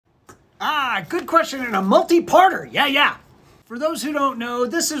Ah, good question and a multi-parter. Yeah. For those who don't know,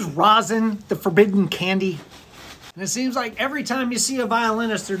 this is rosin, the forbidden candy. And it seems like every time you see a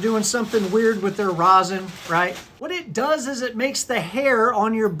violinist, they're doing something weird with their rosin, right? What it does is it makes the hair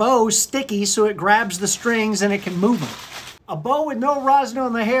on your bow sticky so it grabs the strings and it can move them. A bow with no rosin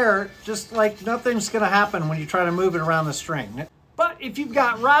on the hair, just like nothing's gonna happen when you try to move it around the string. But if you've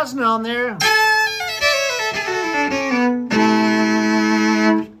got rosin on there,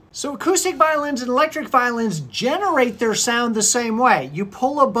 so acoustic violins and electric violins generate their sound the same way. You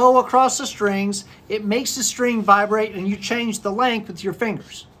pull a bow across the strings, it makes the string vibrate, and you change the length with your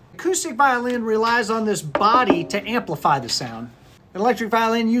fingers. Acoustic violin relies on this body to amplify the sound. An electric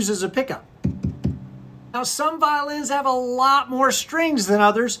violin uses a pickup. Now some violins have a lot more strings than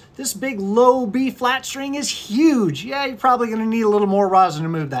others. This big low B flat string is huge. Yeah, you're probably gonna need a little more rosin to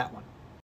move that one.